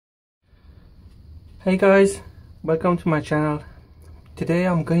Hey guys, welcome to my channel. Today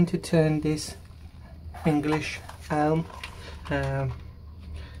I'm going to turn this English elm.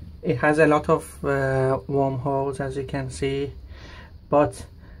 It has a lot of wormholes, as you can see, but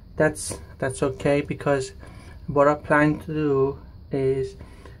that's okay, because what I plan to do is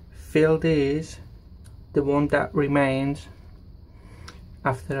fill these, the one that remains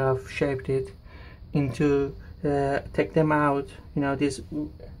after I've shaped it, into take them out, you know, this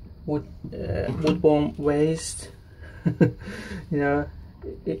woodworm waste. You know,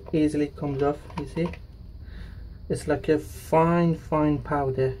 it easily comes off. You see, it's like a fine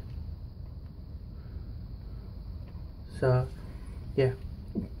powder. So yeah,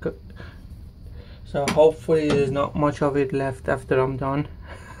 so hopefully there's not much of it left after I'm done.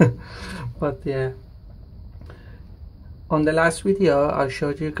 But yeah, on the last video I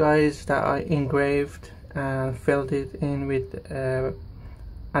showed you guys that I engraved and filled it in with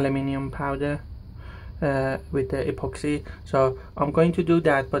aluminium powder with the epoxy. So I'm going to do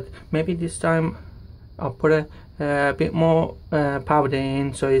that, but maybe this time I'll put a bit more powder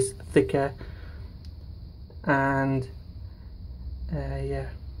in so it's thicker, and yeah,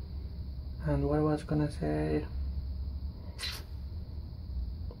 and what I was gonna say,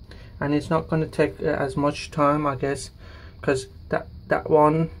 and it's not gonna take as much time, I guess, because that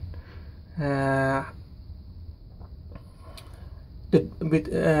one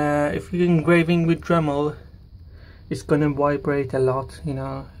if you're engraving with Dremel, it's gonna vibrate a lot, you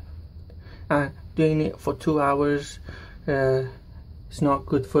know, and doing it for 2 hours it's not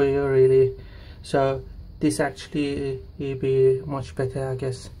good for you really. So this actually will be much better, I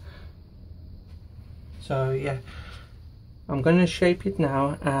guess. So yeah, I'm gonna shape it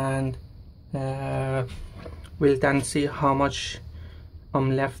now, and we'll then see how much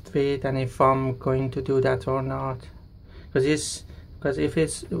I'm left with and if I'm going to do that or not, because if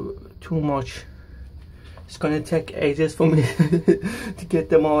it's too much, it's gonna take ages for me to get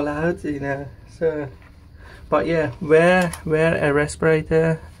them all out, you know. So, but yeah, wear a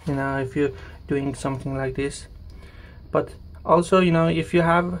respirator, you know, if you're doing something like this. But also, you know, if you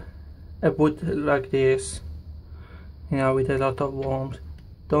have a wood like this, you know, with a lot of worms,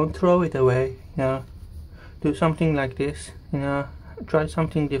 don't throw it away, you know. Do something like this, you know, try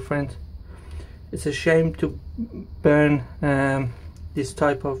something different. It's a shame to burn this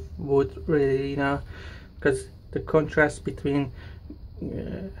type of wood, really, you know, because the contrast between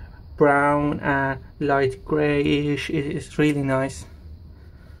brown and light grayish is really nice.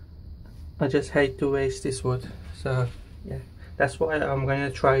 I just hate to waste this wood. So yeah, that's why I'm going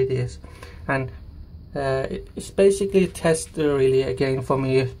to try this, and it's basically a test really again for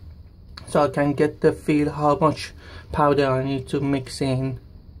me, so I can get the feel how much powder I need to mix in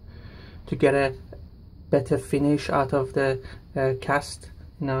to get a better finish out of the cast,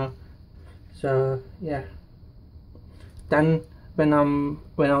 you know. So yeah, then when I'm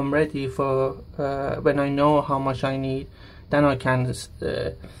ready for when I know how much I need, then I can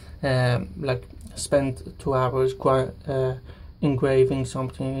like spend 2 hours engraving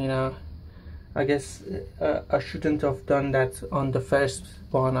something, you know. I guess I shouldn't have done that on the first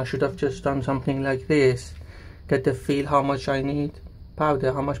one. I should have just done something like this, get the feel how much I need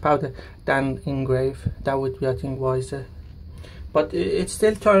powder, how much powder, then engrave. That would be, I think, wiser. But it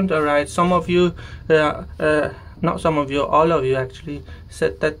still turned alright. Some of you, not some of you, all of you actually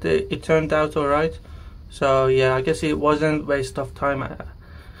said that it turned out alright. So yeah, I guess it wasn't waste of time.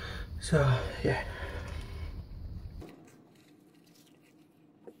 So yeah.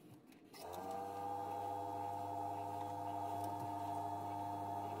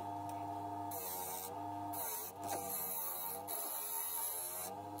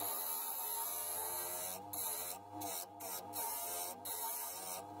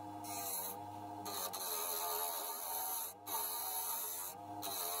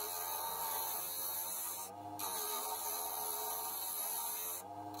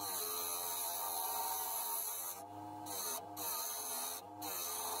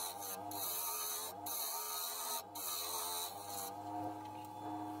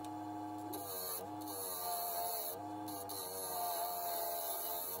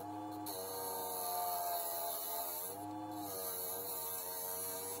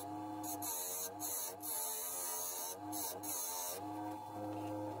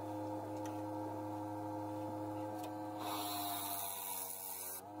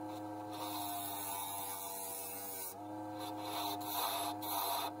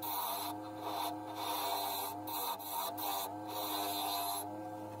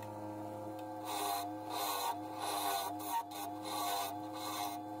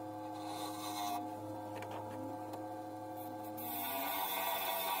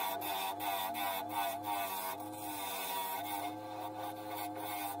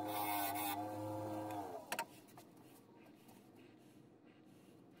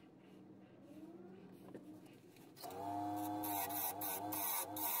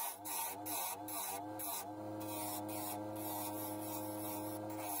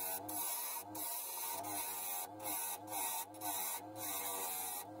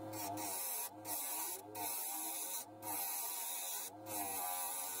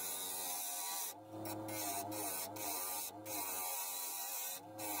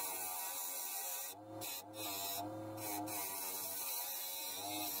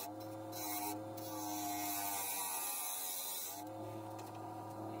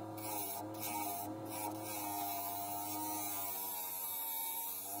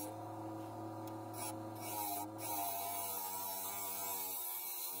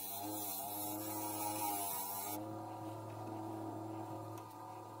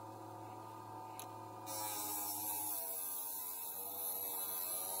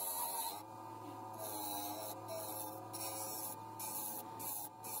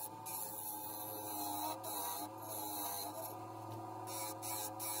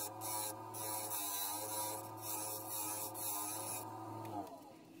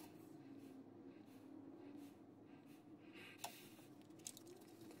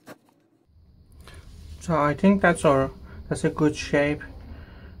 So I think that's a good shape.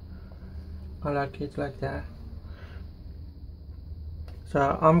 I like it like that.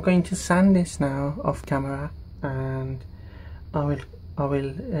 So I'm going to sand this now off camera, and I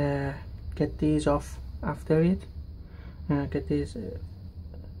will get these off after it. Get these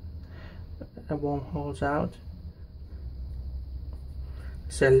wormholes out.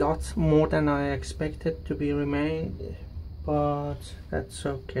 It's a lot more than I expected to be remained, but that's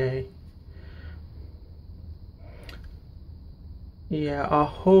okay. Yeah, I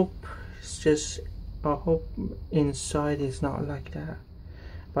hope inside is not like that,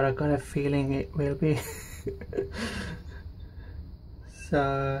 but I got a feeling it will be.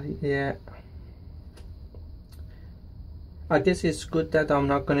 So yeah, I guess it's good that I'm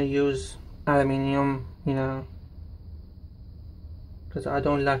not gonna use aluminium, you know, because I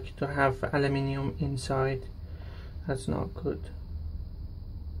don't like to have aluminium inside. That's not good.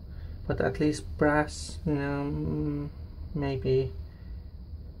 But at least brass, you know, maybe.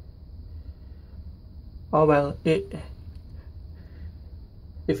 Oh well, if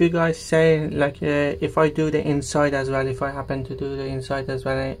you guys say like if I do the inside as well, if I happen to do the inside as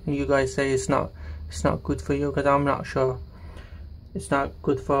well, and you guys say it's not good for you, because I'm not sure it's not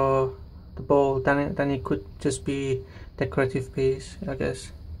good for the bowl, then it could just be decorative piece, I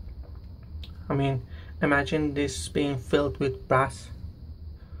guess. I mean, imagine this being filled with brass.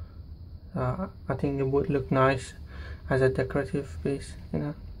 I think it would look nice as a decorative piece, you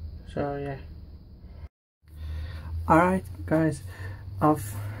know. So yeah. Alright guys,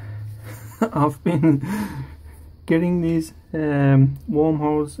 I've been getting these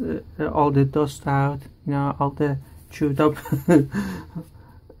wormholes, all the dust out, you know, all the chewed up.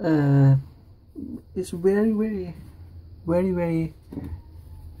 It's very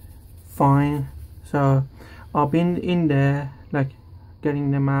fine. So I've been in there like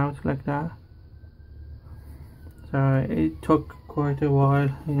getting them out like that. So it took quite a while,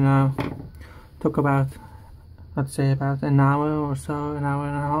 you know. Took about, I'd say about an hour or so, an hour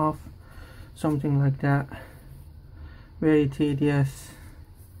and a half, something like that. Very tedious,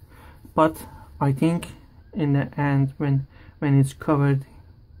 but I think in the end, when it's covered,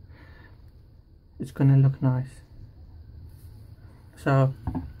 it's gonna look nice. So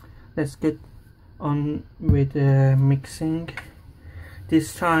let's get on with mixing.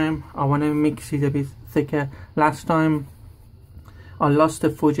 This time I want to mix it a bit thicker. Last time I lost the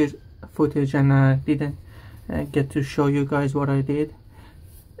footage and I didn't get to show you guys what I did.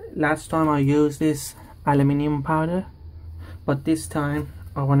 Last time I used this aluminium powder, but this time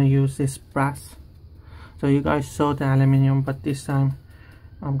I want to use this brass. So you guys saw the aluminium, but this time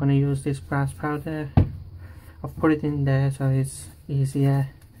I'm gonna use this brass powder. I've put it in there so it's easier.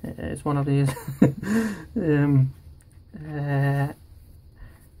 It's one of these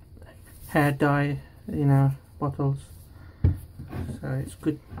hair dye, you know, bottles. So it's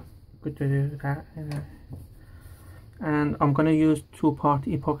good to do that, you know. And I'm gonna use 2-part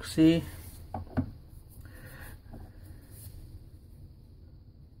epoxy.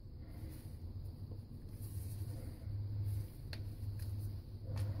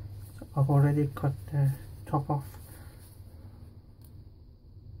 So I've already cut the top off.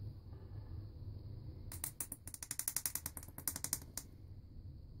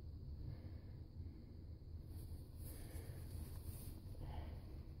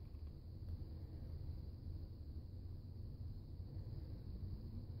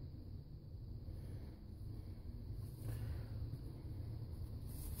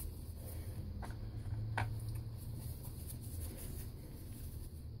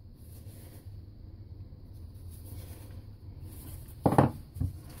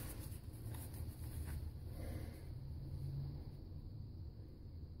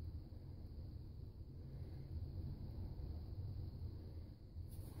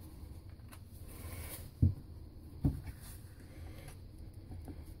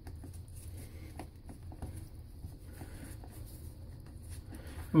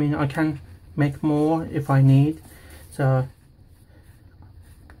 I mean, I can make more if I need, so,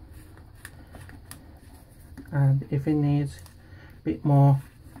 and if it needs a bit more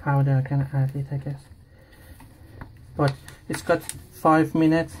powder I can add it, I guess. But it's got 5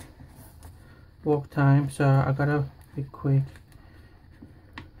 minutes walk time, so I gotta be quick.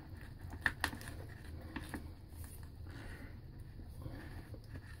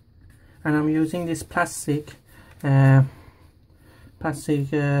 And I'm using this plastic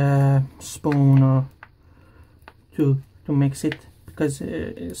spoon or to mix it, because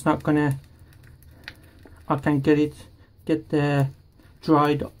it's not gonna, I can get the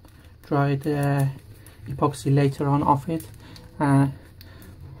dried epoxy later on off it.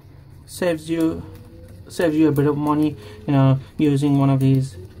 Saves you saves you a bit of money, you know, using one of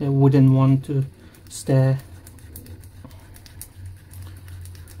these wooden one to stir.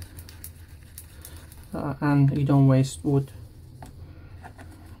 And you don't waste wood.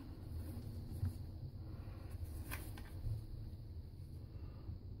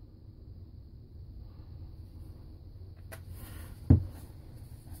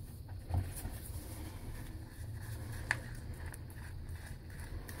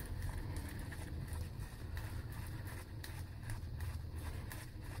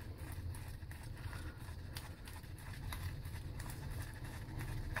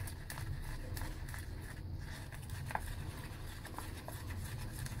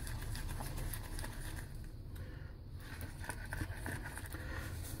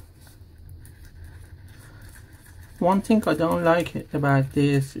 One thing I don't like about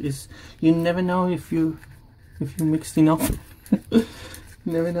this is you never know if you mixed enough. You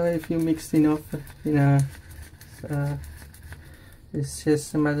never know if you mixed enough, you know. So it's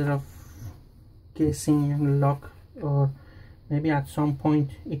just a matter of guessing and luck, or maybe at some point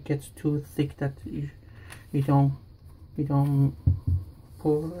it gets too thick that you don't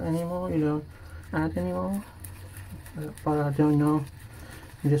pour anymore, you don't add anymore. But I don't know.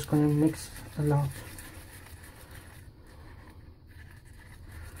 I'm just gonna mix a lot.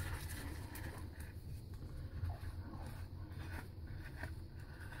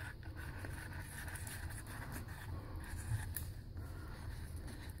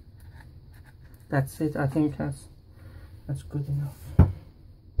 That's it. I think that's good enough.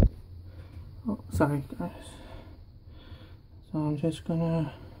 Oh, sorry guys. So I'm just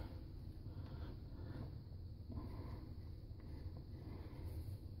gonna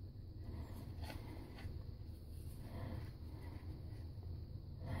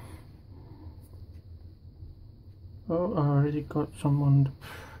I already got some on the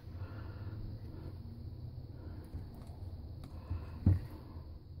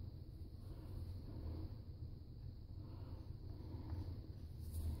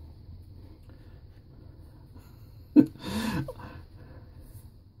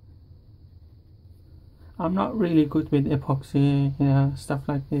I'm not really good with epoxy, you know, stuff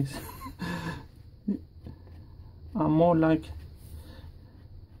like this. I'm more like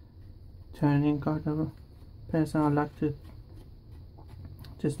turning kind of a person. I like to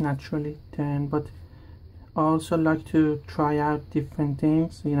just naturally turn, but I also like to try out different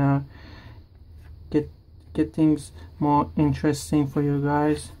things, you know, get things more interesting for you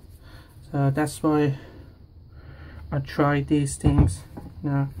guys. So that's why I try these things, you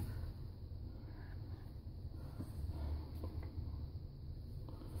know.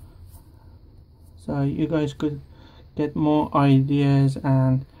 So you guys could get more ideas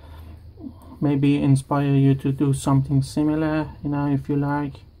and maybe inspire you to do something similar, you know, if you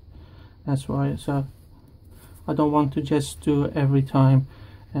like. That's why. So I don't want to just do every time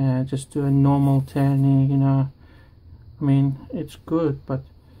just do a normal turning, you know. I mean, it's good, but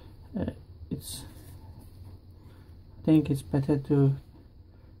I think it's better to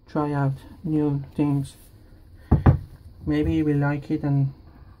try out new things. Maybe you will like it and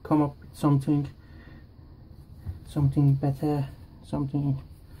come up with something better, something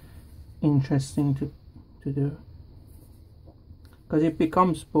interesting to do, because it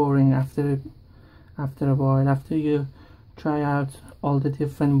becomes boring after a while. After you try out all the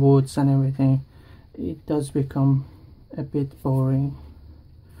different woods and everything, it does become a bit boring.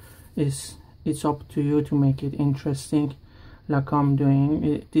 It's up to you to make it interesting, like I'm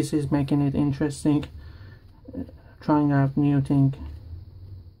doing. This is making it interesting, trying out new things.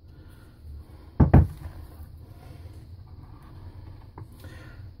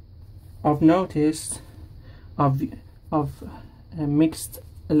 I've noticed I've mixed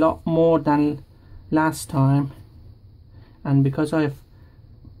a lot more than last time, and because I've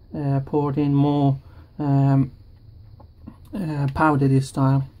poured in more powder this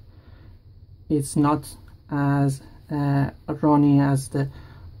time, it's not as runny as the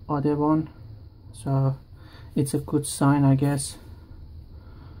other one, so it's a good sign, I guess.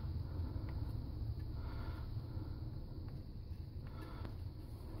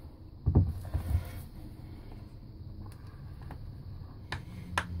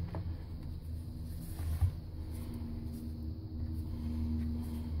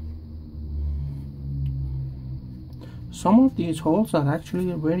 Some of these holes are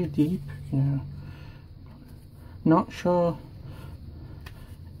actually very deep, you know. Not sure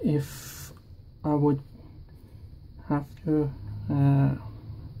if I would have to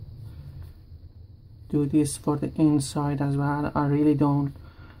do this for the inside as well. I really don't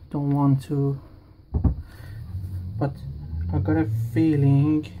want to, but I got a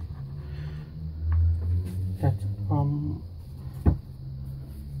feeling I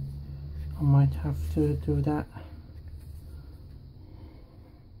might have to do that.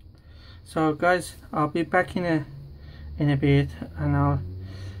 So guys, I'll be back in a bit, and I'll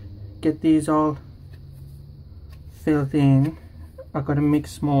get these all filled in. I gotta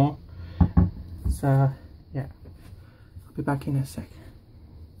mix more, so yeah, I'll be back in a sec.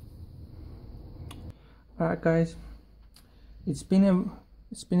 Alright guys, it's been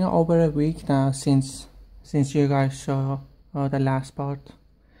over a week now since you guys saw the last part.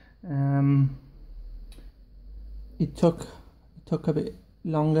 It took a bit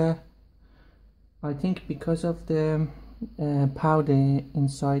longer, I think, because of the powder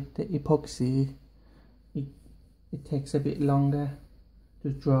inside the epoxy. It takes a bit longer to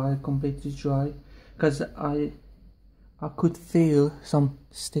dry, completely dry, because I could feel some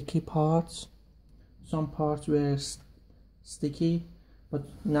sticky parts. Some parts were sticky, but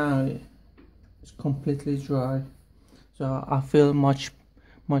now it's completely dry, so I feel much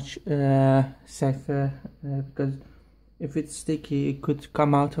safer, because if it's sticky, it could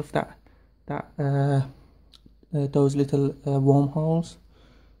come out of those little wormholes.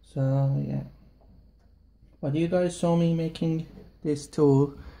 So yeah, but you guys saw me making this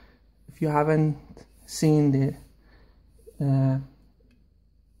tool. If you haven't seen it, go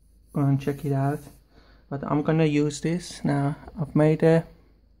and check it out. But I'm gonna use this now. I've made a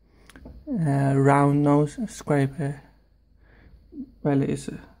round nose scraper. Well, it's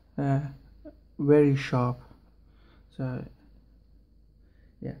very sharp. So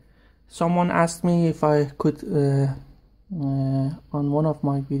yeah, someone asked me if I could on one of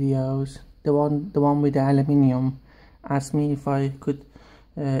my videos, the one with the aluminium, asked me if I could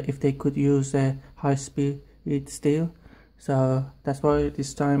if they could use a high-speed steel. So that's why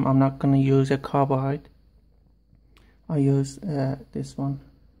this time I'm not gonna use a carbide. I use this one.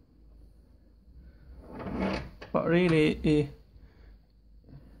 But really,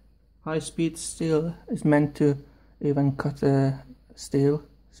 high-speed steel is meant to even cut steel,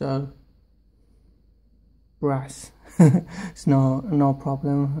 so brass it's no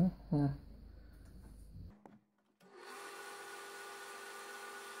problem.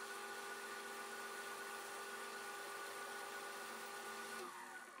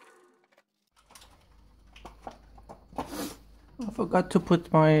 I forgot to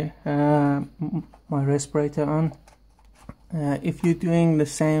put my my respirator on. If you're doing the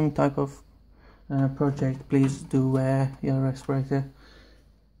same type of project, please do wear your respirator.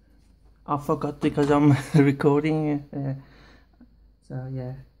 I forgot because I'm recording, so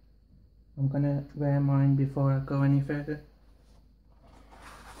yeah, I'm gonna wear mine before I go any further.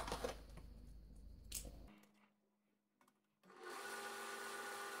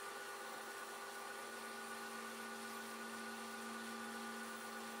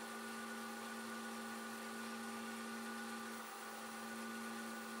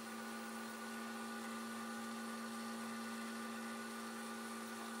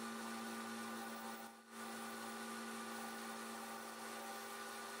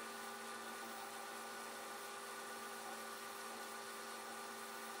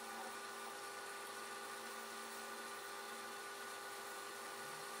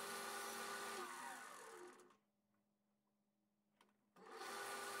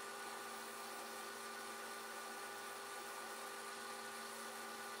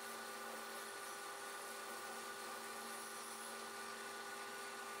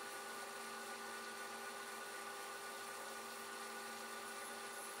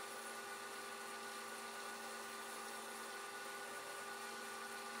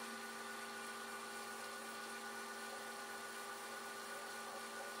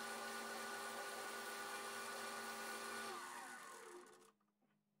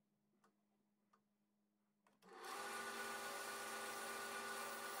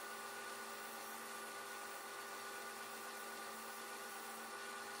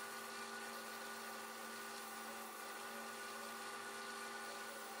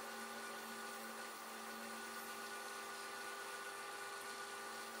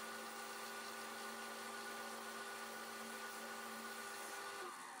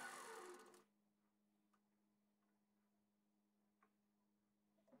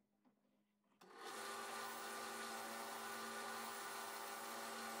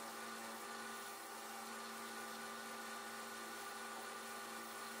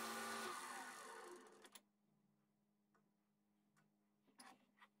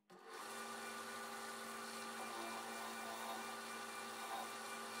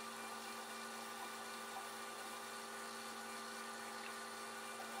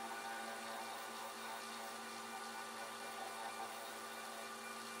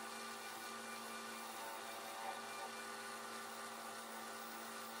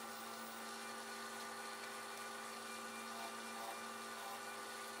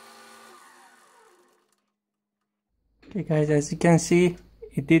 Okay guys, as you can see,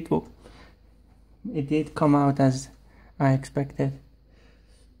 it did come out as I expected.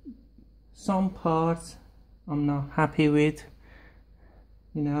 Some parts I'm not happy with,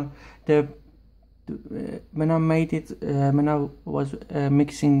 you know. When I made it, when I was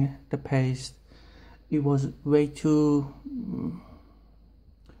mixing the paste, it was way too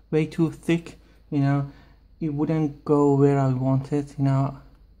thick, you know. It wouldn't go where I wanted, you know.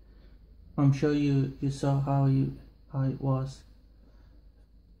 I'm sure you saw how it was,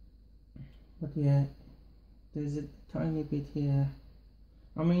 but yeah, there's a tiny bit here.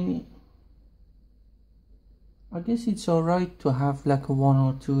 I mean, I guess it's alright to have like a one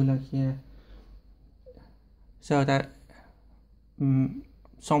or two like here, so that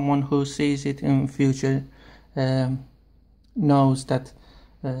someone who sees it in future knows that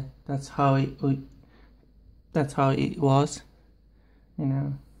that's how it was, you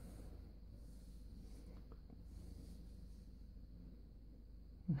know.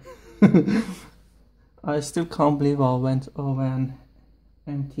 I still can't believe I went over and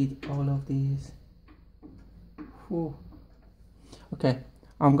emptied all of these. Whew. Okay,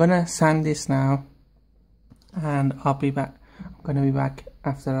 I'm gonna sand this now, and I'll be back. I'm gonna be back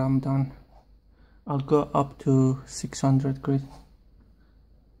after I'm done. I'll go up to 600 grit.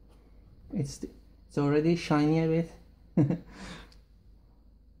 It's already shiny a bit.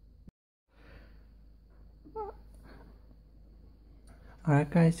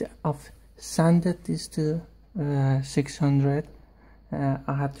 Alright guys, I've sanded this to 600. I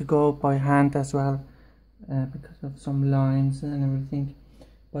had to go by hand as well because of some lines and everything,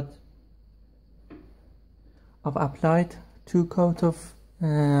 but I've applied 2 coats of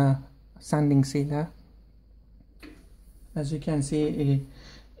sanding sealer. As you can see, it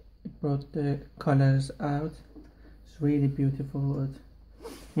brought the colors out. It's really beautiful wood.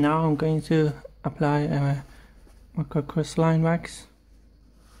 Now I'm going to apply crystalline wax.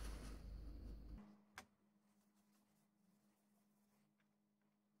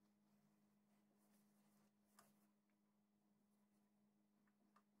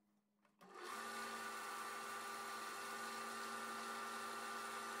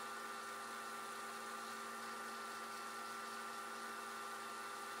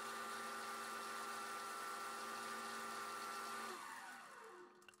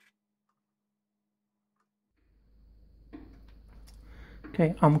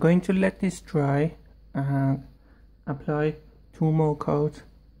 Okay, I'm going to let this dry and apply 2 more coats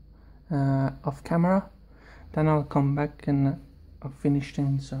off camera. Then I'll come back and I'll finish the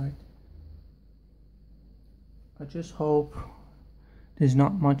inside. I just hope there's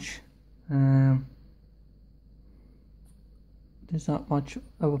not much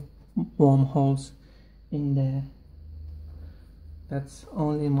wormholes in there. That's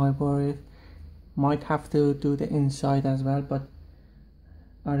only my worry. Might have to do the inside as well, but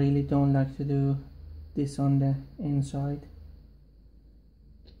I really don't like to do this on the inside,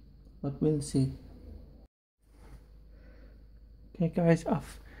 but we'll see. Okay guys,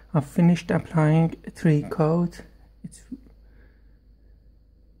 I've finished applying 3 coats.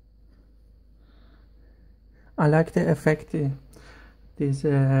 I like the effect this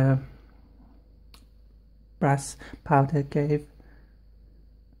brass powder gave.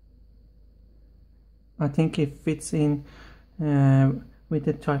 I think it fits in with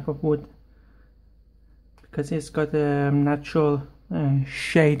the type of wood, because it's got a natural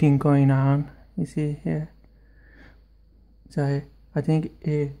shading going on, you see here. So I think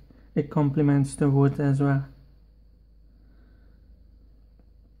it complements the wood as well.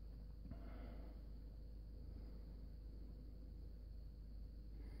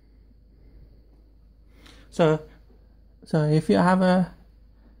 So if you have a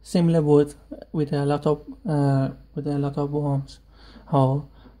similar wood with a lot of worms hole,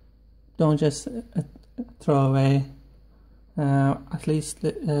 don't just throw away. At least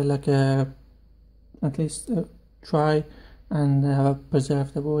try and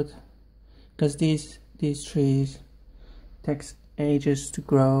preserve the wood, because these trees takes ages to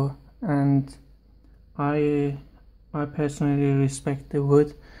grow, and I personally respect the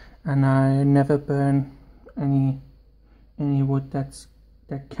wood, and I never burn any wood that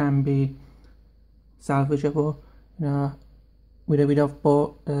can be salvageable. You know, with a bit of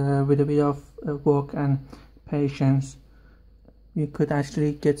work and patience, you could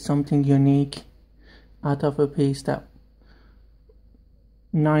actually get something unique out of a piece that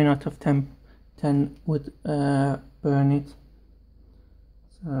 9 out of 10 would burn it.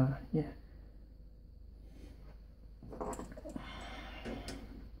 So yeah.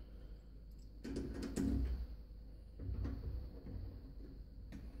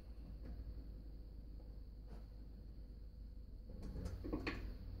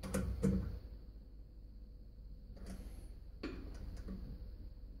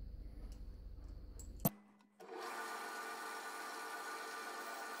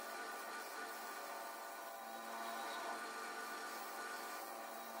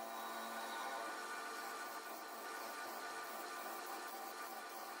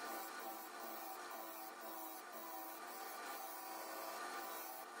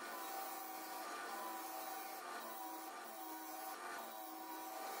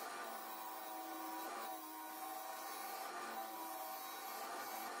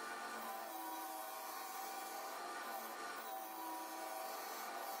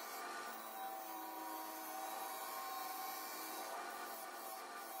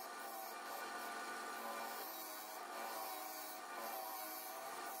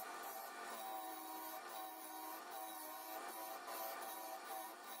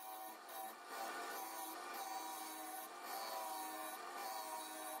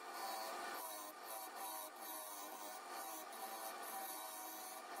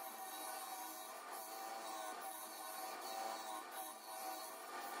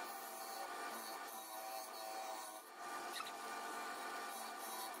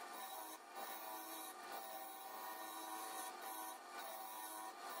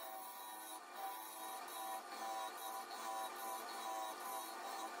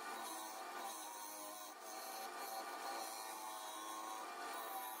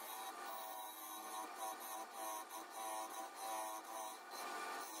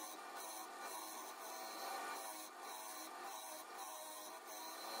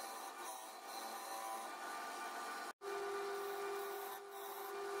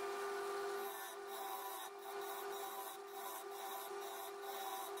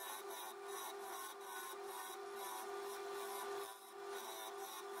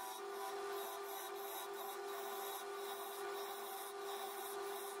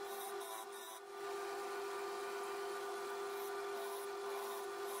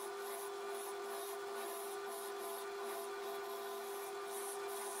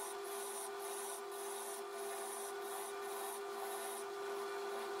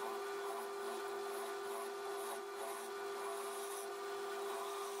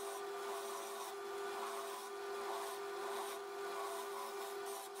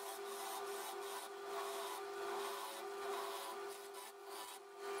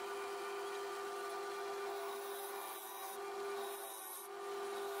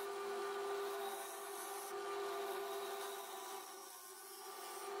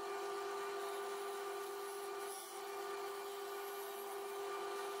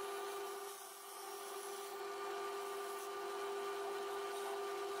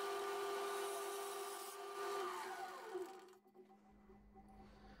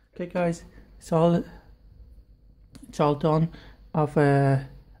 Okay guys, it's all done. I've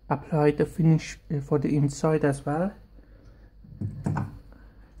applied the finish for the inside as well.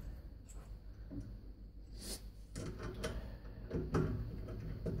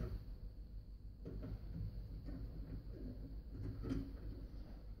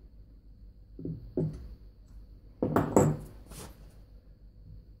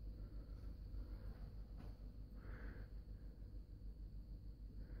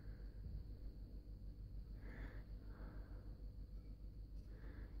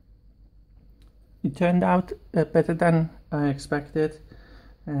 It turned out better than I expected.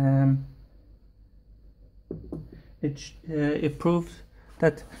 It proves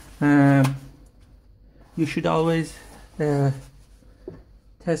that you should always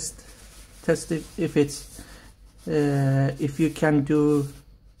test it if it's if you can do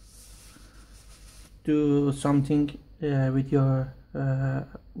something with your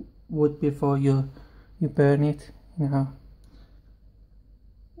wood before you burn it. You know,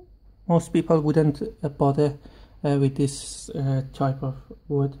 most people wouldn't bother with this type of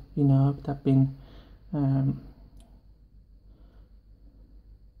wood, you know, that been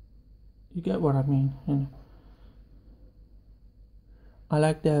you get what I mean, you know. I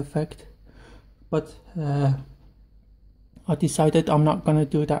like the effect, but I decided I'm not gonna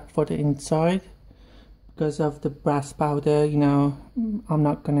do that for the inside because of the brass powder, you know. I'm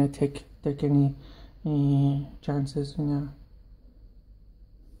not gonna take any chances, you know.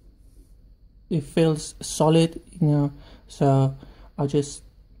 It feels solid, you know, so I just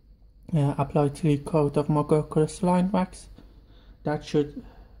apply 3 coats of Mocha crystalline wax. That should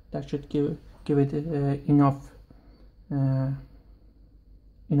give it enough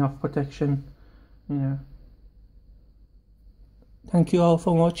protection, you know. Thank you all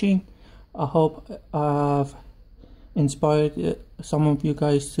for watching. I hope I've inspired some of you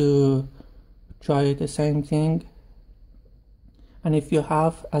guys to try the same thing, and if you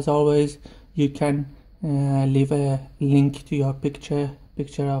have, as always, you can leave a link to your picture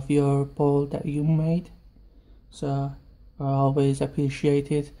of your bowl that you made. So I always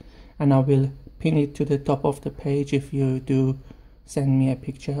appreciate it, and I will pin it to the top of the page if you do send me a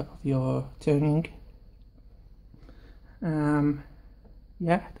picture of your turning.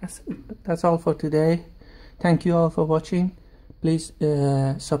 Yeah, that's all for today. Thank you all for watching. Please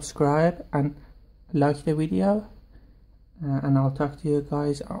subscribe and like the video, and I'll talk to you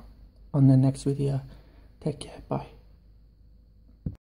guys on the next video. Take care. Bye.